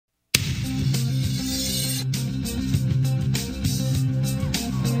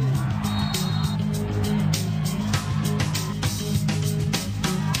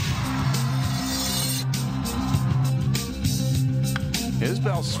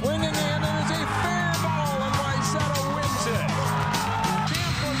swinging in, and it's a fair ball, and Wayzata wins it.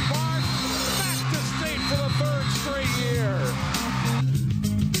 Champlin Park back to state for the third straight year.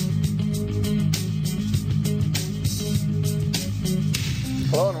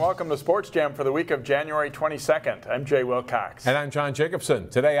 Hello and welcome to Sports Jam for the week of January 22nd. I'm Jay Wilcox. And I'm John Jacobson.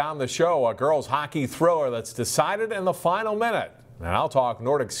 Today on the show, a girls hockey thriller that's decided in the final minute. And I'll talk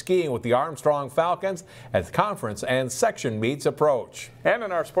Nordic skiing with the Armstrong Falcons as conference and section meets approach. And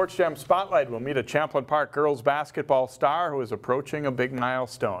in our Sports Jam Spotlight, we'll meet a Champlin Park girls basketball star who is approaching a big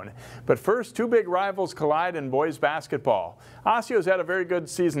milestone. But first, two big rivals collide in boys basketball. Osseo's had a very good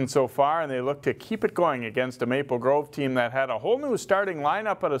season so far, and they look to keep it going against a Maple Grove team that had a whole new starting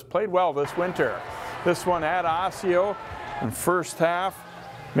lineup but has played well this winter. This one at Osseo in first half.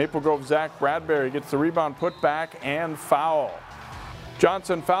 Maple Grove Zach Bradbury gets the rebound, put back, and foul.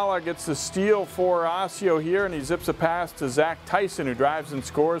 Johnson Fowler gets the steal for Osseo here, and he zips a pass to Zach Tyson, who drives and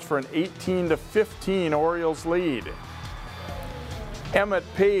scores for an 18-15 Orioles lead. Emmett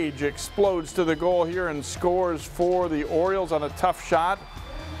Page explodes to the goal here and scores for the Orioles on a tough shot.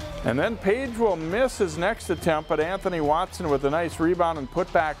 And then Page will miss his next attempt, but Anthony Watson with a nice rebound and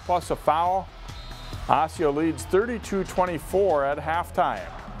putback plus a foul. Osseo leads 32-24 at halftime.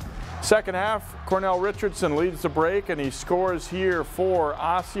 Second half, Cornell Richardson leads the break, and he scores here for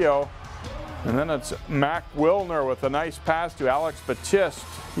Osseo. And then it's Mac Wilner with a nice pass to Alex Batiste.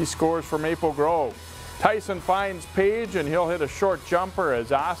 He scores for Maple Grove. Tyson finds Page, and he'll hit a short jumper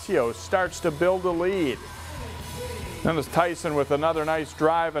as Osseo starts to build a lead. Then it's Tyson with another nice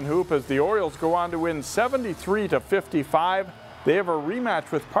drive and hoop as the Orioles go on to win 73-55. They have a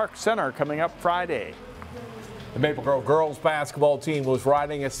rematch with Park Center coming up Friday. The Maple Grove girls basketball team was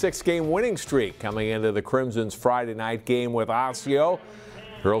riding a 6-game winning streak coming into the Crimson's Friday night game with Osseo.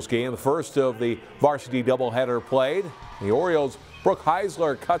 Girls game, the first of the varsity doubleheader played. The Orioles' Brooke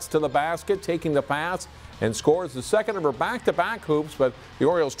Heisler cuts to the basket, taking the pass, and scores the second of her back-to-back hoops, but the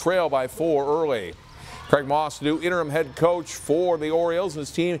Orioles trail by 4 early. Craig Moss, the new interim head coach for the Orioles, and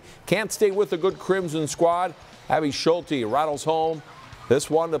his team can't stay with the good Crimson squad. Abby Schulte rattles home this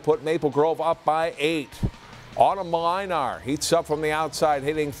one to put Maple Grove up by 8. Autumn Malinar heats up from the outside,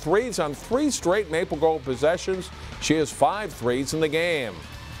 hitting threes on 3 straight Maple Grove possessions. She has 5 threes in the game.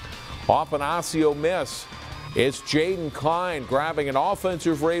 Off an Osseo miss, it's Jaden Klein grabbing an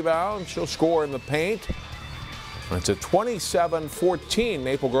offensive rebound. She'll score in the paint. It's a 27-14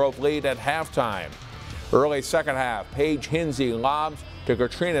 Maple Grove lead at halftime. Early second half, Paige Hinsey lobs to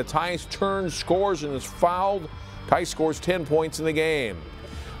Katrina Tice, turns, scores, and is fouled. Tice scores 10 points in the game.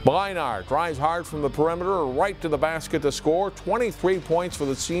 Malinar drives hard from the perimeter right to the basket to score. 23 points for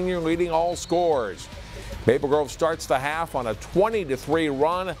the senior, leading all scores. Maple Grove starts the half on a 20-3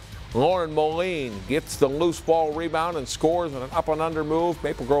 run. Lauren Moline gets the loose ball rebound and scores on an up and under move.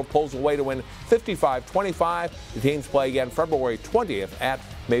 Maple Grove pulls away to win 55-25. The teams play again February 20th at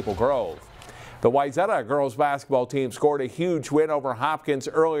Maple Grove. The Wayzata girls basketball team scored a huge win over Hopkins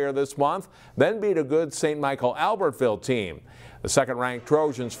earlier this month, then beat a good St. Michael Albertville team. The second-ranked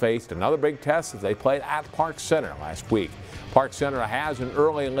Trojans faced another big test as they played at Park Center last week. Park Center has an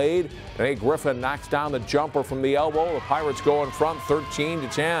early lead. Today Griffin knocks down the jumper from the elbow. The Pirates go in front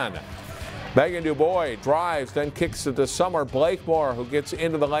 13-10. Megan DuBois drives, then kicks it to Summer Blakemore, who gets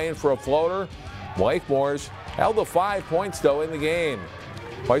into the lane for a floater. Blakemore's held the 5 points, though, in the game.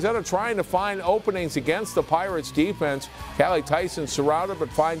 Wayzata trying to find openings against the Pirates defense. Callie Tyson surrounded but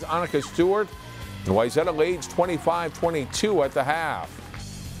finds Annika Stewart. And Wayzata leads 25-22 at the half.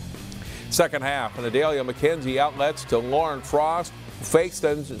 Second half, and Adelia McKenzie outlets to Lauren Frost, who fakes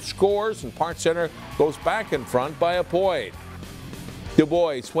then scores, and Park Center goes back in front by a point.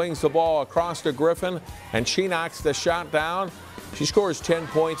 DuBois swings the ball across to Griffin, and she knocks the shot down. She scores 10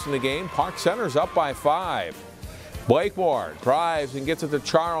 points in the game. Park Center's up by 5. Blakemore drives and gets it to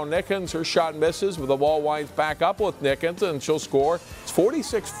Charo Nickens. Her shot misses, but the ball winds back up with Nickens, and she'll score. It's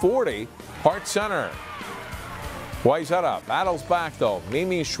 46-40, Park Center. Wayzata battles back, though.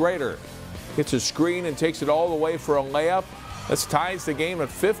 Mimi Schrader gets a screen and takes it all the way for a layup. This ties the game at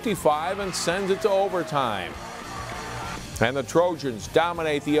 55 and sends it to overtime. And the Trojans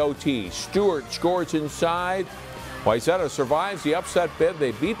dominate the OT. Stewart scores inside. Wayzata survives the upset bid.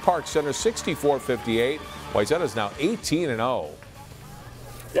 They beat Park Center 64-58. Wayzata is now 18-0.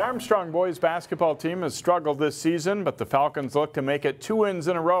 The Armstrong boys basketball team has struggled this season, but the Falcons look to make it 2 wins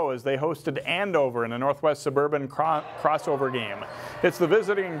in a row as they hosted Andover in a Northwest Suburban crossover game. It's the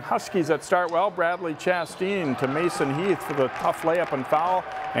visiting Huskies that start well. Bradley Chastain to Mason Heath for the tough layup and foul.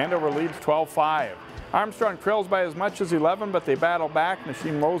 Andover leads 12-5. Armstrong trails by as much as 11, but they battle back.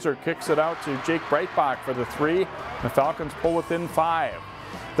 Nashim Moser kicks it out to Jake Breitbach for the 3. The Falcons pull within 5.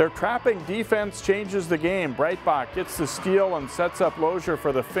 Their trapping defense changes the game. Breitbach gets the steal and sets up Lozier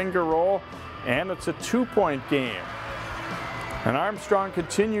for the finger roll, and it's a 2-point game. And Armstrong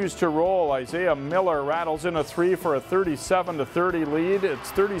continues to roll. Isaiah Miller rattles in a 3 for a 37-30 lead.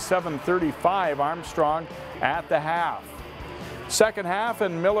 It's 37-35 Armstrong at the half. Second half,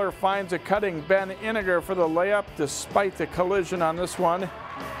 and Miller finds a cutting Ben Iniger for the layup despite the collision on this one.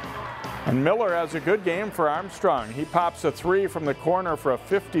 And Miller has a good game for Armstrong. He pops a 3 from the corner for a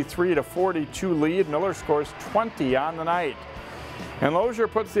 53-42 lead. Miller scores 20 on the night. And Lozier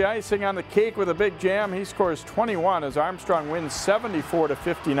puts the icing on the cake with a big jam. He scores 21 as Armstrong wins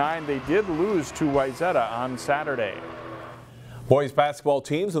 74-59. They did lose to Wayzata on Saturday. Boys basketball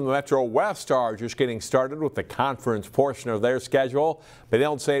teams in the Metro West are just getting started with the conference portion of their schedule.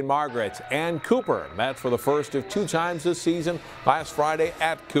 Benilde-St. Margaret and Cooper met for the first of 2 times this season last Friday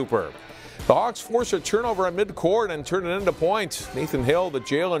at Cooper. The Hawks force a turnover at midcourt and turn it into points. Nathan Hill, the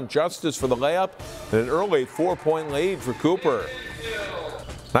Jalen Justice for the layup, and an early 4-point lead for Cooper.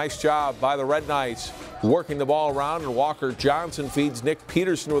 Nice job by the Red Knights working the ball around, and Walker Johnson feeds Nick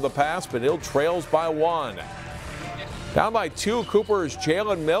Peterson with a pass. Benilde trails by 1. Down by 2, Cooper's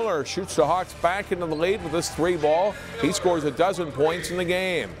Jalen Miller shoots the Hawks back into the lead with this 3-ball. He scores a dozen points in the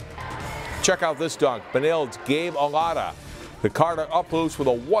game. Check out this dunk. Benilde's Gabe Alada. The Carter up loose with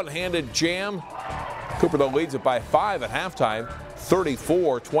a one-handed jam. Cooper though leads it by 5 at halftime,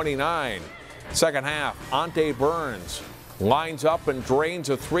 34-29. Second half, Ante Burns lines up and drains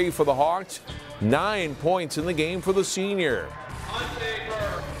a 3 for the Hawks. 9 points in the game for the senior.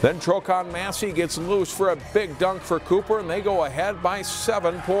 Then Trocon Massey gets loose for a big dunk for Cooper, and they go ahead by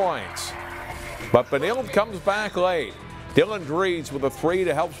 7 points. But Benilde comes back late. Dylan Drees with a 3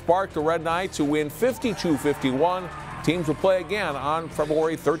 to help spark the Red Knights, who win 52-51. Teams will play again on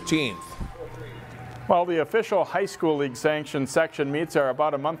February 13th. Well, the official high school league sanctioned section meets are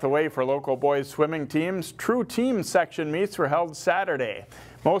about a month away for local boys swimming teams. True team section meets were held Saturday.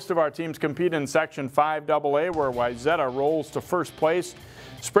 Most of our teams compete in Section 5 AA, where Wayzata rolls to first place.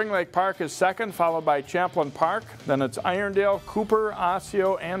 Spring Lake Park is second, followed by Champlin Park. Then it's Irondale, Cooper,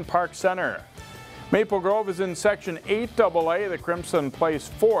 Osseo, and Park Center. Maple Grove is in Section 8 AA. The Crimson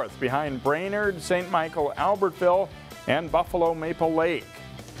place 4th behind Brainerd, St. Michael, Albertville, and Buffalo Maple Lake.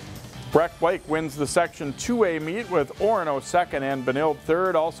 Breck Blake wins the Section 2A meet with Orono second and Benilde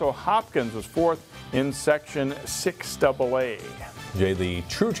third. Also Hopkins was 4th in Section 6 AA. Jay, the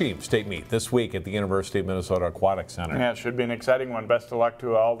True Team state meet this week at the University of Minnesota Aquatic Center. Yeah, it should be an exciting one. Best of luck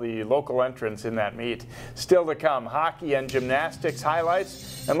to all the local entrants in that meet. Still to come, hockey and gymnastics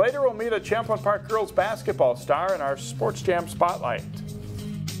highlights. And later we'll meet a Champlin Park girls basketball star in our Sports Jam Spotlight.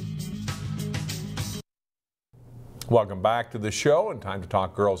 Welcome back to the show, and time to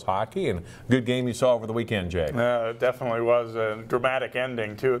talk girls hockey. And good game you saw over the weekend, Jay. It definitely was a dramatic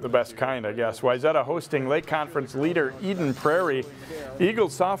ending, too, the best kind, I guess. Wayzata hosting Lake Conference leader Eden Prairie.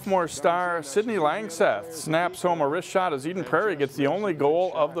 Eagles sophomore star Sydney Langseth snaps home a wrist shot as Eden Prairie gets the only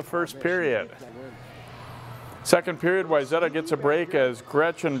goal of the first period. Second period, Wayzata gets a break as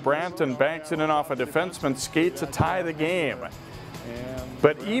Gretchen Branton banks it in off a defenseman skate to tie the game.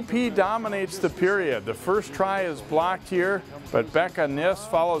 But EP dominates the period. The first try is blocked here, but Becca Niss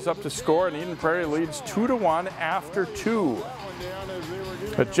follows up to score, and Eden Prairie leads 2-1 after 2.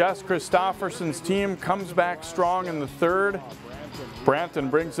 But Jess Christofferson's team comes back strong in the third.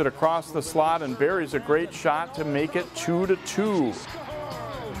 Branton brings it across the slot and buries a great shot to make it 2-2.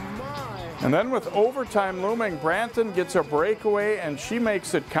 And then with overtime looming, Branton gets a breakaway and she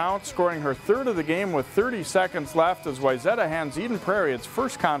makes it count, scoring her third of the game with 30 seconds left as Wayzata hands Eden Prairie its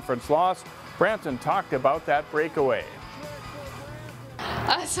first conference loss. Branton talked about that breakaway.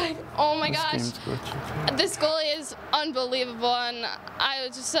 I was like, oh my gosh, this goalie is unbelievable, and I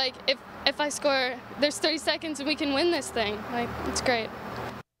was just like, if I score, there's 30 seconds and we can win this thing. Like, it's great.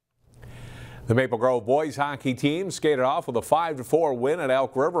 The Maple Grove boys hockey team skated off with a 5-4 win at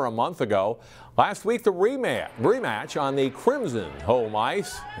Elk River a month ago. Last week, the rematch on the Crimson home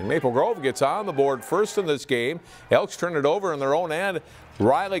ice. And Maple Grove gets on the board first in this game. Elks turn it over in their own end.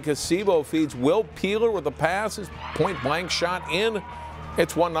 Riley Casibo feeds Will Peeler with the pass. His point-blank shot in.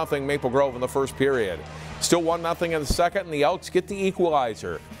 It's 1-0 Maple Grove in the first period. Still 1-0 in the second, and the Elks get the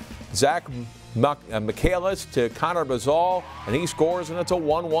equalizer. Zach Michaelis to Connor Bazal, and he scores, and it's a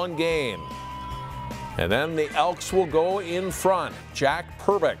 1-1 game. And then the Elks will go in front. Jack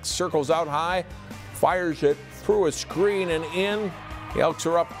Perbeck circles out high, fires it through a screen and in. The Elks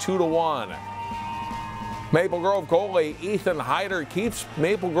are up 2-1. Maple Grove goalie Ethan Hyder keeps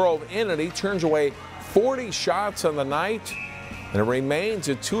Maple Grove in it. He turns away 40 shots on the night, and it remains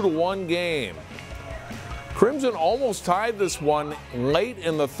a 2-1 game. Crimson almost tied this one late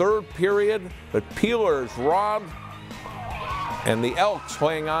in the third period, but Peelers robbed, and the Elks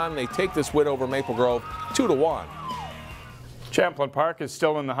hang on. They take this win over Maple Grove 2-1. Champlin Park is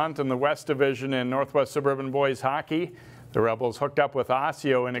still in the hunt in the West Division in Northwest Suburban Boys Hockey. The Rebels hooked up with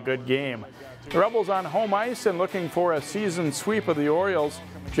Osseo in a good game. The Rebels on home ice and looking for a season sweep of the Orioles.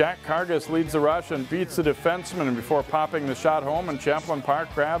 Jack Cargus leads the rush and beats the defenseman before popping the shot home, and Champlin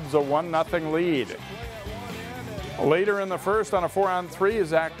Park grabs a 1-0 lead. Later in the first, on a 4-on-3,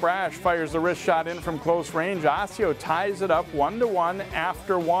 Zach Brash fires the wrist shot in from close range. Osseo ties it up 1-1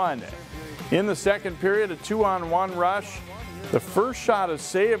 after 1. In the second period, a 2-on-1 rush. The first shot is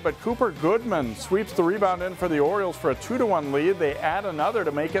saved, but Cooper Goodman sweeps the rebound in for the Orioles for a 2-1 lead. They add another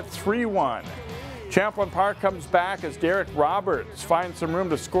to make it 3-1. Champlin Park comes back as Derek Roberts finds some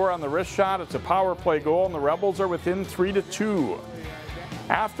room to score on the wrist shot. It's a power play goal, and the Rebels are within 3-2.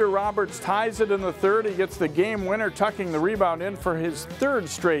 After Roberts ties it in the third, he gets the game winner, tucking the rebound in for his third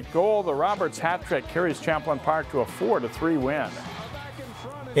straight goal. The Roberts hat trick carries Champlin Park to a 4-3 win.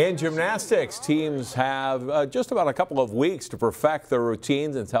 In gymnastics, teams have just about a couple of weeks to perfect their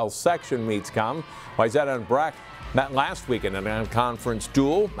routines until section meets come. Wayzata and Breck met last week in a non-conference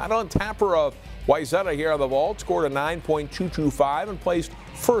duel. Madeline Tapper of Wayzata here on the vault scored a 9.225 and placed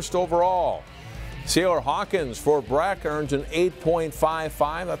first overall. Sailor Hawkins for Breck earns an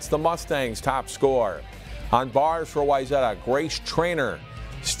 8.55. That's the Mustangs' top score. On bars for Wayzata, Grace Trainer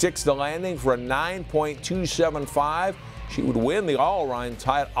sticks the landing for a 9.275. She would win the all-around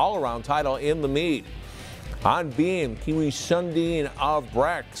title in the meet. On beam, Kiwi Sundin of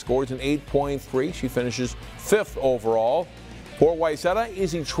Breck scores an 8.3. She finishes 5th overall. For Wayzata,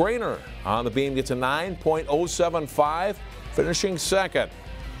 Izzy Trainer on the beam gets a 9.075, finishing 2nd.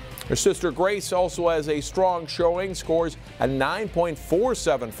 Her sister Grace also has a strong showing, scores a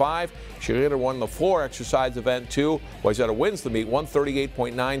 9.475. She later won the floor exercise event too. Wayzata wins the meet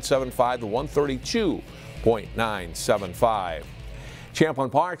 138.975 to 132.975. Champlin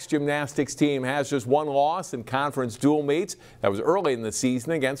Park's gymnastics team has just one loss in conference dual meets. That was early in the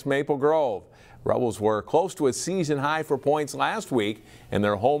season against Maple Grove. Rebels were close to a season high for points last week in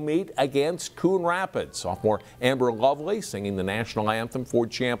their home meet against Coon Rapids. Sophomore Amber Lovely singing the national anthem for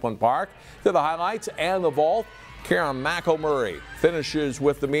Champlin Park. To the highlights and the vault, Karen McElmurray finishes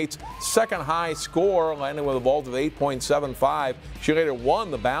with the meet's second high score, landing with a vault of 8.75. She later won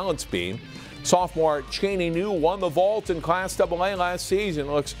the balance beam. Sophomore Cheney New won the vault in Class AA last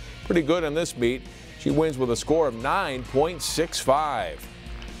season. Looks pretty good in this meet. She wins with a score of 9.65.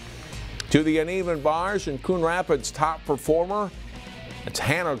 To the uneven bars, and Coon Rapids' top performer, it's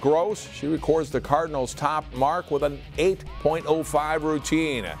Hannah Gross. She records the Cardinals' top mark with an 8.05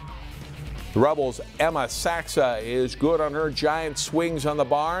 routine. The Rebels' Emma Saxa is good on her giant swings on the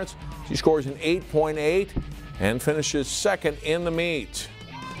bars. She scores an 8.8 and finishes 2nd in the meet.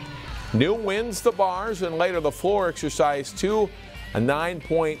 New wins the bars and later the floor exercise too. A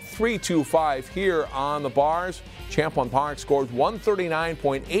 9.325 here on the bars. Champlin Park scores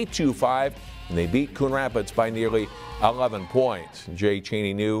 139.825, and they beat Coon Rapids by nearly 11 points. Jay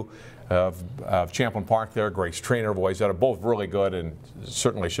Cheney New of Champlin Park there, Grace Trainer, boys that are both really good and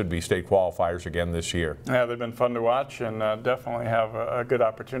certainly should be state qualifiers again this year. Yeah, they've been fun to watch and definitely have a good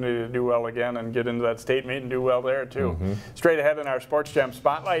opportunity to do well again and get into that state meet and do well there too. Straight ahead in our Sports Gem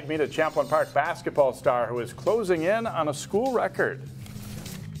Spotlight, meet a Champlin Park basketball star who is closing in on a school record.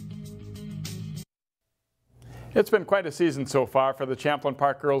 It's been quite a season so far for the Champlin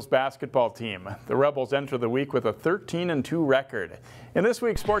Park girls basketball team. The Rebels enter the week with a 13-2 record. In this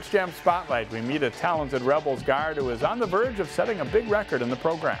week's Sports Jam Spotlight, we meet a talented Rebels guard who is on the verge of setting a big record in the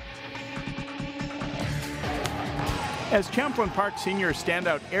program. As Champlin Park senior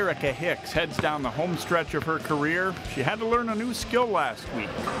standout Erica Hicks heads down the home stretch of her career, she had to learn a new skill last week,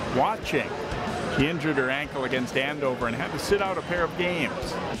 watching. She injured her ankle against Andover and had to sit out a pair of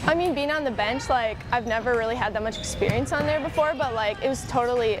games. I mean, being on the bench, I've never really had that much experience on there before, but it was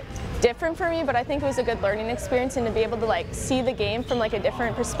totally different for me, but I think it was a good learning experience, and to be able to see the game from a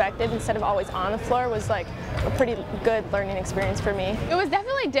different perspective instead of always on the floor was a pretty good learning experience for me. It was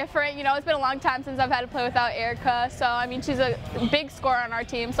definitely different. You know, it's been a long time since I've had to play without Erica, so I mean, she's a big scorer on our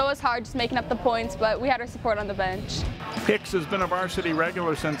team, so it was hard just making up the points, but we had her support on the bench. Hicks has been a varsity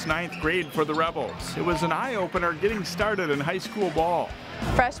regular since 9th grade for the Rebels. It was an eye-opener getting started in high school ball.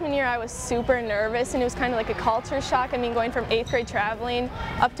 Freshman year, I was super nervous, and it was kind of like a culture shock. I mean, going from 8th grade traveling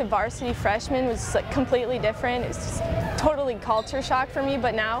up to varsity freshman was completely different. It was just totally culture shock for me,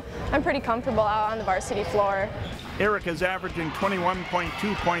 but now I'm pretty comfortable out on the varsity floor. Erica's averaging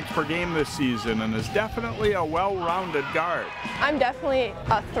 21.2 points per game this season and is definitely a well-rounded guard. I'm definitely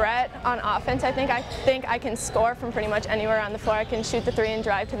a threat on offense. I think I can score from pretty much anywhere on the floor. I can shoot the three and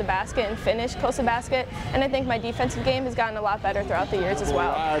drive to the basket and finish close to the basket. And I think my defensive game has gotten a lot better throughout the years as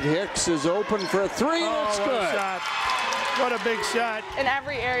well. Hicks is open for a three. That's good. Shot. What a big shot. In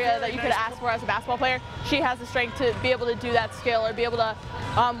every area that you could ask for as a basketball player, she has the strength to be able to do that skill or be able to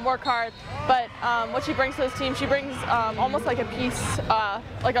work hard. But what she brings to this team, she brings almost like a peace,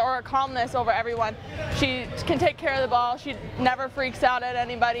 or a calmness over everyone. She can take care of the ball. She never freaks out at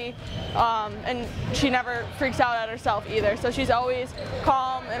anybody, and she never freaks out at herself either. So she's always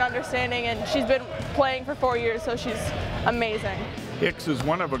calm and understanding, and she's been playing for 4 years, so she's amazing. Hicks is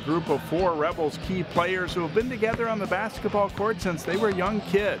one of a group of 4 Rebels key players who have been together on the basketball court since they were young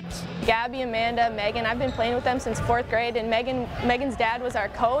kids. Gabby, Amanda, Megan, I've been playing with them since 4th grade, and Megan's dad was our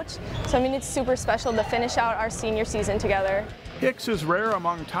coach. So I mean, it's super special to finish out our senior season together. Hicks is rare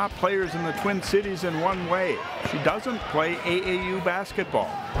among top players in the Twin Cities in one way. She doesn't play AAU basketball.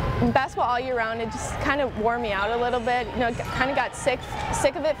 Basketball all year round, it just kind of wore me out a little bit. You know, kind of got sick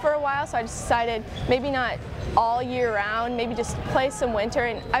of it for a while, so I just decided maybe not all year round, maybe just play some winter,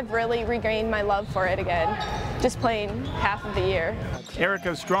 and I've really regained my love for it again, just playing half of the year.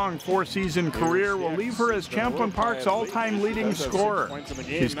 Erica's strong 4-season career will leave her as Champlin Park's all-time leading scorer.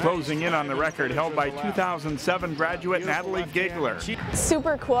 She's closing in on the record held by 2007 graduate Natalie Giggler.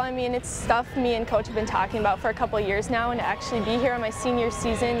 Super cool. I mean, it's stuff me and Coach have been talking about for a couple of years now, and to actually be here on my senior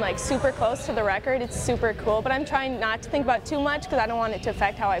season, like super close to the record, it's super cool. But I'm trying not to think about it too much because I don't want it to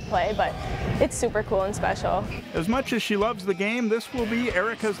affect how I play, but it's super cool and special. As much as she loves the game, this will be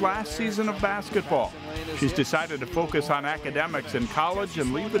Erica's last season of basketball. She's decided to focus on academics in college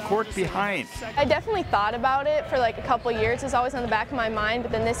and leave the court behind. I definitely thought about it for like a couple years. It's always on the back of my mind,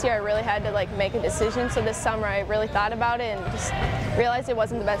 but then this year I really had to like make a decision. So this summer I really thought about it and just realized it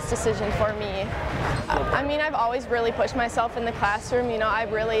wasn't the best decision for me. I mean, I've always really pushed myself in the classroom. You know, I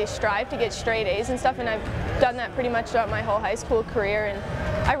really strive to get straight A's and stuff, and I've done that pretty much throughout my whole high school career. And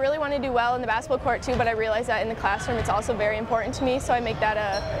I really want to do well in the basketball court too, but I realize that in the classroom it's also very important to me, so I make that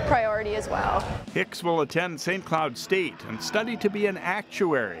a priority as well. Hicks will attend St. Cloud State and study to be an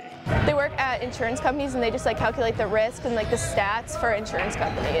actuary. They work at insurance companies and they just like calculate the risk and like the stats for insurance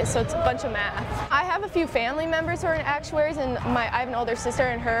companies, so it's a bunch of math. I have a few family members who are actuaries, and I have an older sister,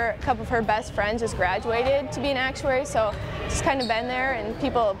 and a couple of her best friends just graduated to be an actuary, so just kind of been there and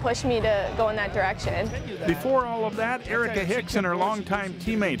people push me to go in that direction. Before all of that, Erica Hicks and her longtime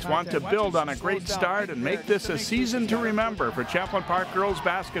teammates want to build on a great start and make this a season to remember for Champlin Park girls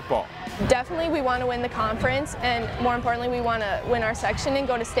basketball. Definitely we want to win the conference, and more importantly we want to win our section and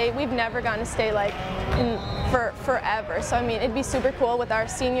go to state. We've never gone to state like for forever, so I mean it'd be super cool with our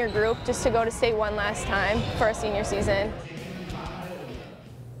senior group just to go to state one last time for our senior season.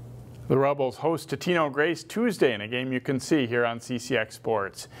 The Rebels host Totino Grace Tuesday in a game you can see here on CCX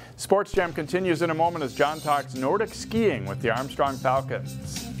Sports. Sports Jam continues in a moment as John talks Nordic skiing with the Armstrong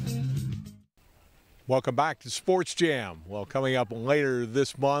Falcons. Welcome back to Sports Jam. Well, coming up later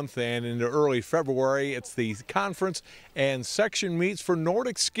this month and into early February, it's the conference and section meets for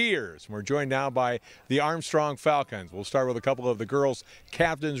Nordic skiers. We're joined now by the Armstrong Falcons. We'll start with a couple of the girls'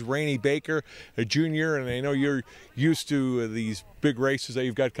 captains, Rainey Baker, a junior, and I know you're used to these big races that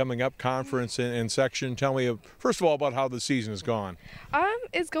you've got coming up, conference and section. Tell me, first of all, about how the season has gone.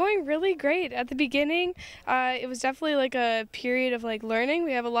 It's going really great. At the beginning, it was definitely like a period of like learning.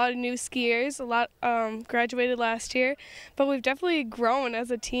 We have a lot of new skiers, a lot graduated last year, but we've definitely grown as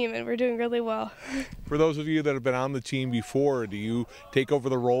a team and we're doing really well. For those of you that have been on the team before, do you take over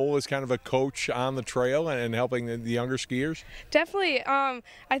the role as kind of a coach on the trail and helping the younger skiers? Definitely.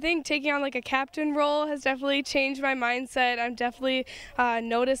 I think taking on like a captain role has definitely changed my mindset. I'm definitely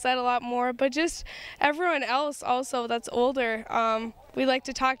noticed that a lot more, but just everyone else also that's older, we like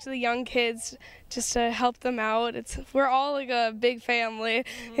to talk to the young kids just to help them out. We're all like a big family,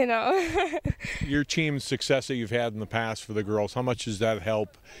 you know. Your team's success that you've had in the past for the girls, how much does that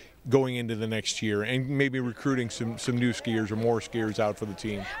help going into the next year and maybe recruiting some new skiers or more skiers out for the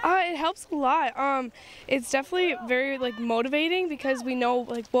team? It helps a lot. It's definitely very like motivating because we know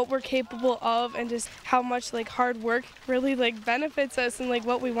like what we're capable of and just how much like hard work really like benefits us and like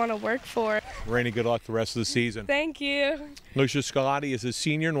what we want to work for. Rainey, good luck the rest of the season. Thank you. Lucia Scolati is a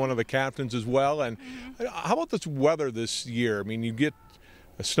senior and one of the captains as well. And how about this weather this year? I mean, you get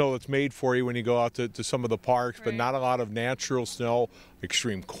a snow that's made for you when you go out to some of the parks, but not a lot of natural snow,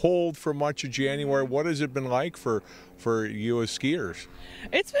 extreme cold for much of January. What has it been like for you as skiers?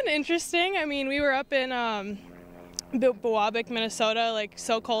 It's been interesting. I mean, we were up in Biwabik, Minnesota, like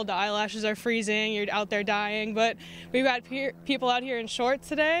so cold, the eyelashes are freezing, you're out there dying, but we've got people out here in shorts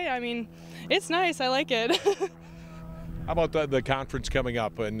today. I mean, it's nice, I like it. How about the conference coming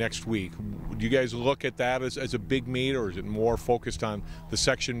up next week? Do you guys look at that as a big meet, or is it more focused on the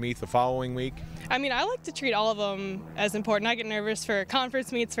section meet the following week? I mean, I like to treat all of them as important. I get nervous for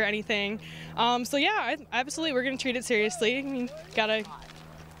conference meets, for anything. So yeah, absolutely, we're going to treat it seriously. I mean, gotta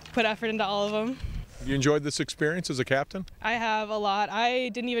put effort into all of them. You enjoyed this experience as a captain? I have a lot. I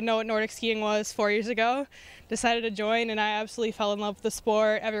didn't even know what Nordic skiing was 4 years ago. Decided to join, and I absolutely fell in love with the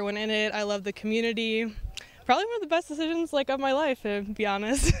sport, everyone in it. I love the community. Probably one of the best decisions of my life, to be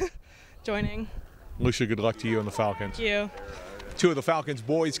honest, joining. Lucia, good luck to you and the Falcons. Thank you. Two of the Falcons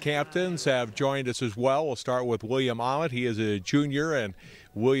boys captains have joined us as well. We'll start with William Ahmet. He is a junior, and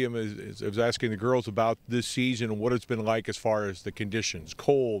William is asking the girls about this season and what it's been like as far as the conditions.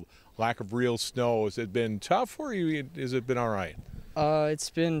 Cold, lack of real snow. Has it been tough for you? Has it been all right? It's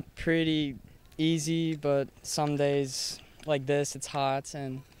been pretty easy, but some days like this, it's hot,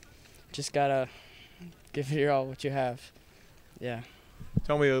 and just gotta give it all what you have. Yeah.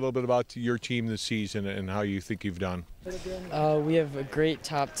 Tell me a little bit about your team this season and how you think you've done. We have a great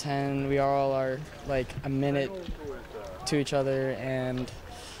top 10. We all are like a minute to each other, and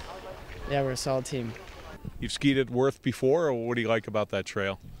yeah, we're a solid team. You've skied at Worth before, or what do you like about that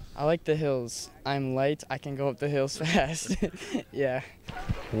trail? I like the hills. I'm light. I can go up the hills fast. Yeah.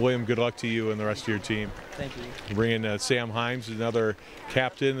 William, good luck to you and the rest of your team. Thank you. Bring in Sam Himes, another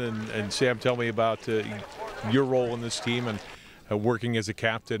captain, and Sam, tell me about your role in this team and working as a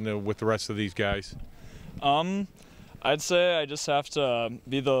captain with the rest of these guys. I'd say I just have to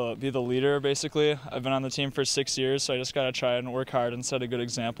be the leader, basically. I've been on the team for 6 years, so I just got to try and work hard and set a good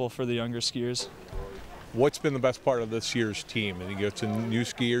example for the younger skiers. What's been the best part of this year's team? And you get some new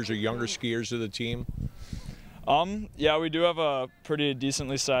skiers or younger skiers to the team? Yeah, we do have a pretty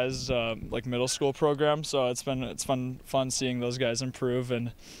decently sized middle school program, so it's fun seeing those guys improve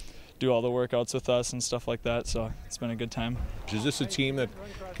and do all the workouts with us and stuff like that, so it's been a good time. Is this a team that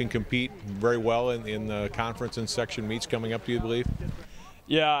can compete very well in the conference and section meets coming up, do you believe?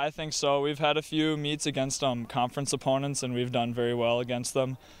 Yeah, I think so. We've had a few meets against conference opponents, and we've done very well against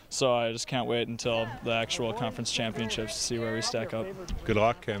them, so I just can't wait until the actual conference championships to see where we stack up. Good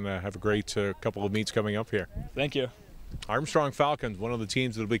luck, and have a great couple of meets coming up here. Thank you. Armstrong Falcons, one of the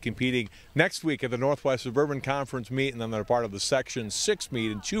teams that will be competing next week at the Northwest Suburban Conference meet, and then they're part of the Section 6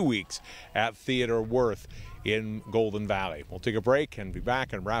 meet in 2 weeks at Theodore Worth in Golden Valley. We'll take a break and be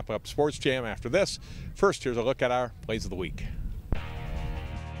back and wrap up Sports Jam after this. First, here's a look at our plays of the week.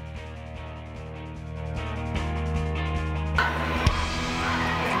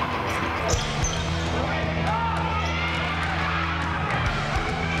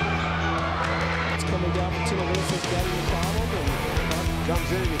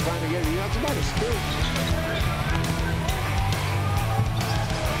 Comes in, you're trying to get it. It's about a scoop.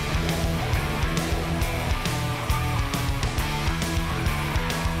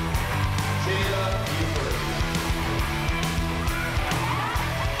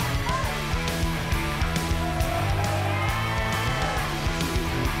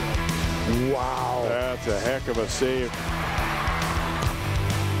 Wow. That's a heck of a save.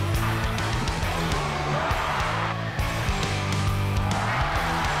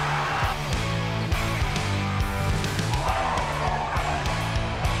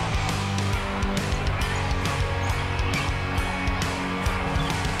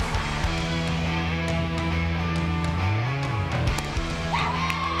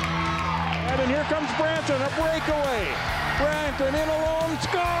 Here comes Branton, a breakaway. Branton in alone,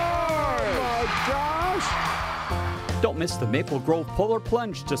 score! Oh my gosh! Don't miss the Maple Grove Polar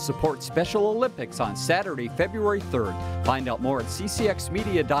Plunge to support Special Olympics on Saturday, February 3rd. Find out more at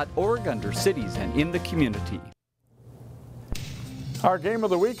ccxmedia.org under Cities and in the Community. Our game of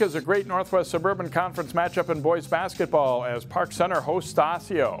the week is a great Northwest Suburban Conference matchup in boys basketball as Park Center hosts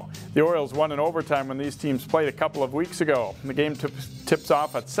Osseo. The Orioles won in overtime when these teams played a couple of weeks ago. The game tips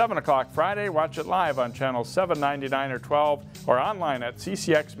off at 7 o'clock Friday. Watch it live on channels 799 or 12 or online at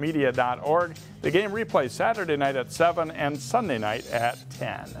ccxmedia.org. The game replays Saturday night at 7 and Sunday night at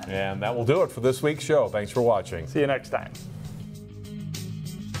 10. And that will do it for this week's show. Thanks for watching. See you next time.